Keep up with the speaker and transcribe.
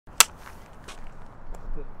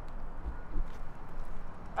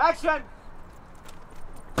Action!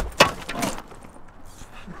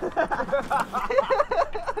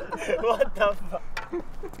 What the fuck?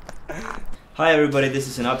 Hi everybody, this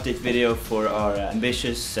is an update video for our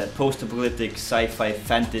ambitious post-apocalyptic sci-fi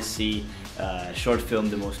fantasy short film,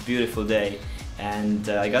 The Most Beautiful Day. And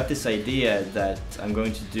I got this idea that I'm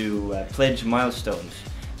going to do pledge milestones,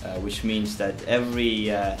 which means that every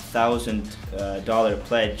 $1,000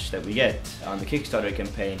 pledge that we get on the Kickstarter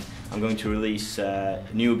campaign, I'm going to release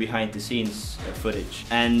new behind-the-scenes footage.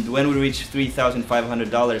 And when we reach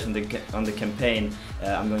 $3,500 on the campaign,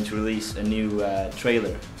 I'm going to release a new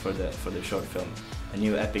trailer for the short film, a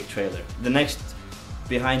new epic trailer. The next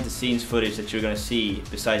behind-the-scenes footage that you're going to see,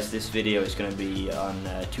 besides this video, is going to be on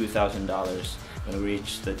 $2,000 when we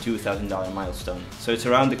reach the $2,000 milestone. So it's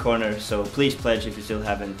around the corner, so please pledge if you still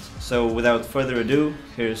haven't. So without further ado,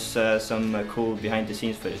 here's some cool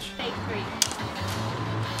behind-the-scenes footage. Take 3.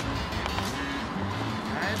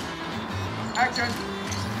 Action!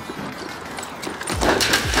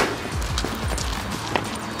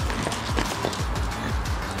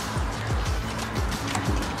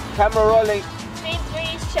 Camera rolling. Scene 3,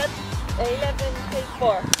 shot 11, take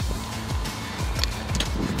 4.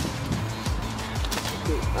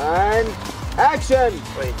 And action!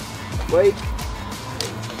 Wait.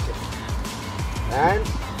 And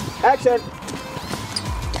action!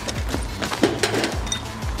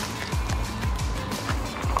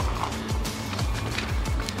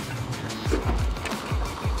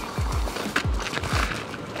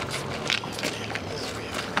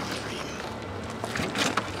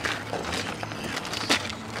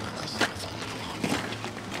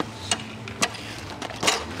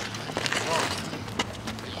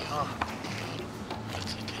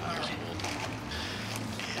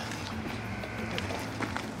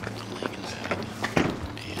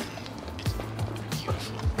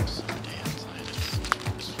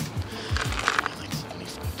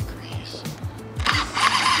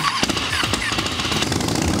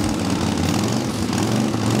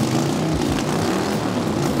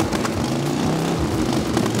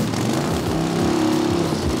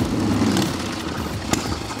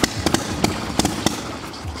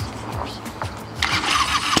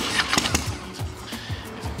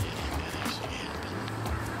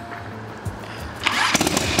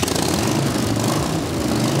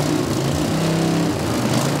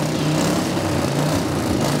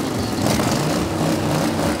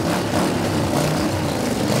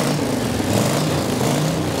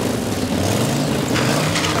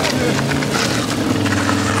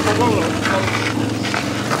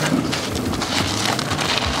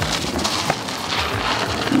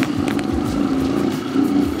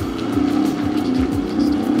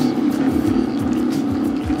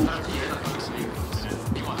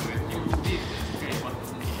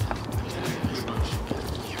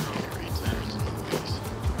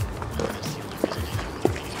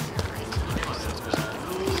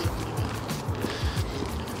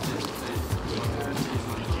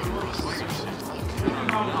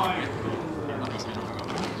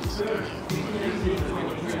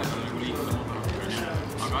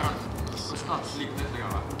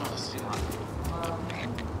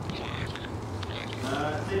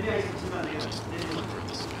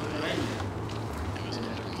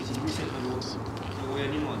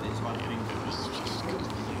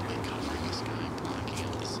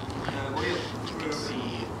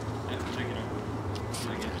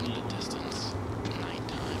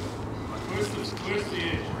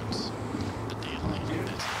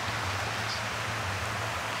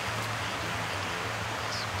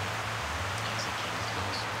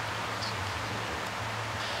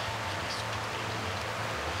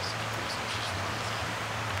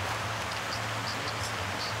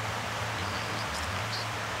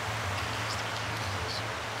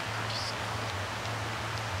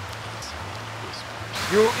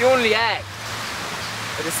 You only act,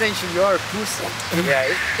 but essentially you are a pussy. Yeah,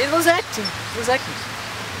 it was acting. It was acting.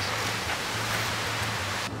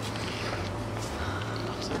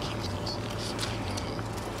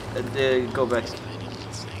 Go back.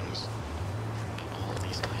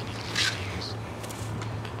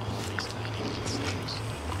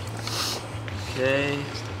 Okay.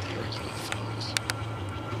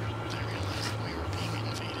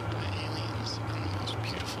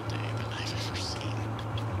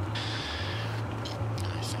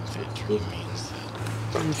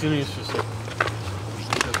 Nичего не слышал.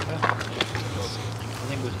 I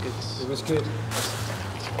think it was good. It was good.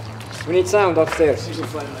 We need sound upstairs.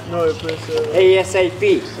 No, please.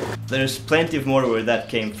 ASAP. There's plenty of more where that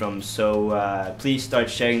came from, so please start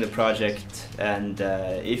sharing the project, and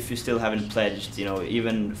if you still haven't pledged, you know,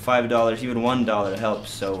 even $5, even $1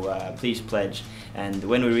 helps, so please pledge. And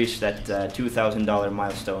when we reach that $2,000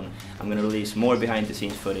 milestone, I'm going to release more behind the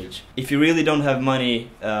scenes footage. If you really don't have money,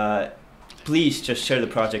 please just share the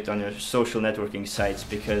project on your social networking sites,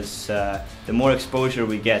 because the more exposure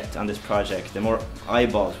we get on this project, the more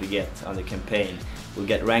eyeballs we get on the campaign, we'll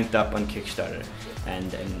get ranked up on Kickstarter,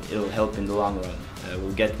 and it'll help in the long run.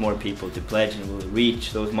 We'll get more people to pledge, and we'll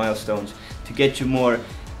reach those milestones to get you more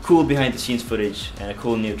cool behind the scenes footage and a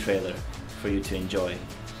cool new trailer for you to enjoy.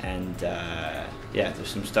 And yeah, there's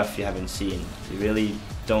some stuff you haven't seen. You really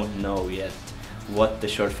don't know yet what the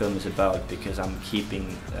short film is about, because I'm keeping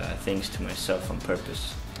things to myself on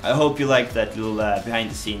purpose. I hope you liked that little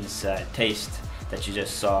behind the scenes taste that you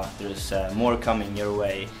just saw. There's more coming your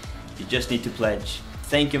way. You just need to pledge.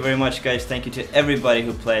 Thank you very much, guys. Thank you to everybody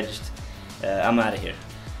who pledged. I'm out of here.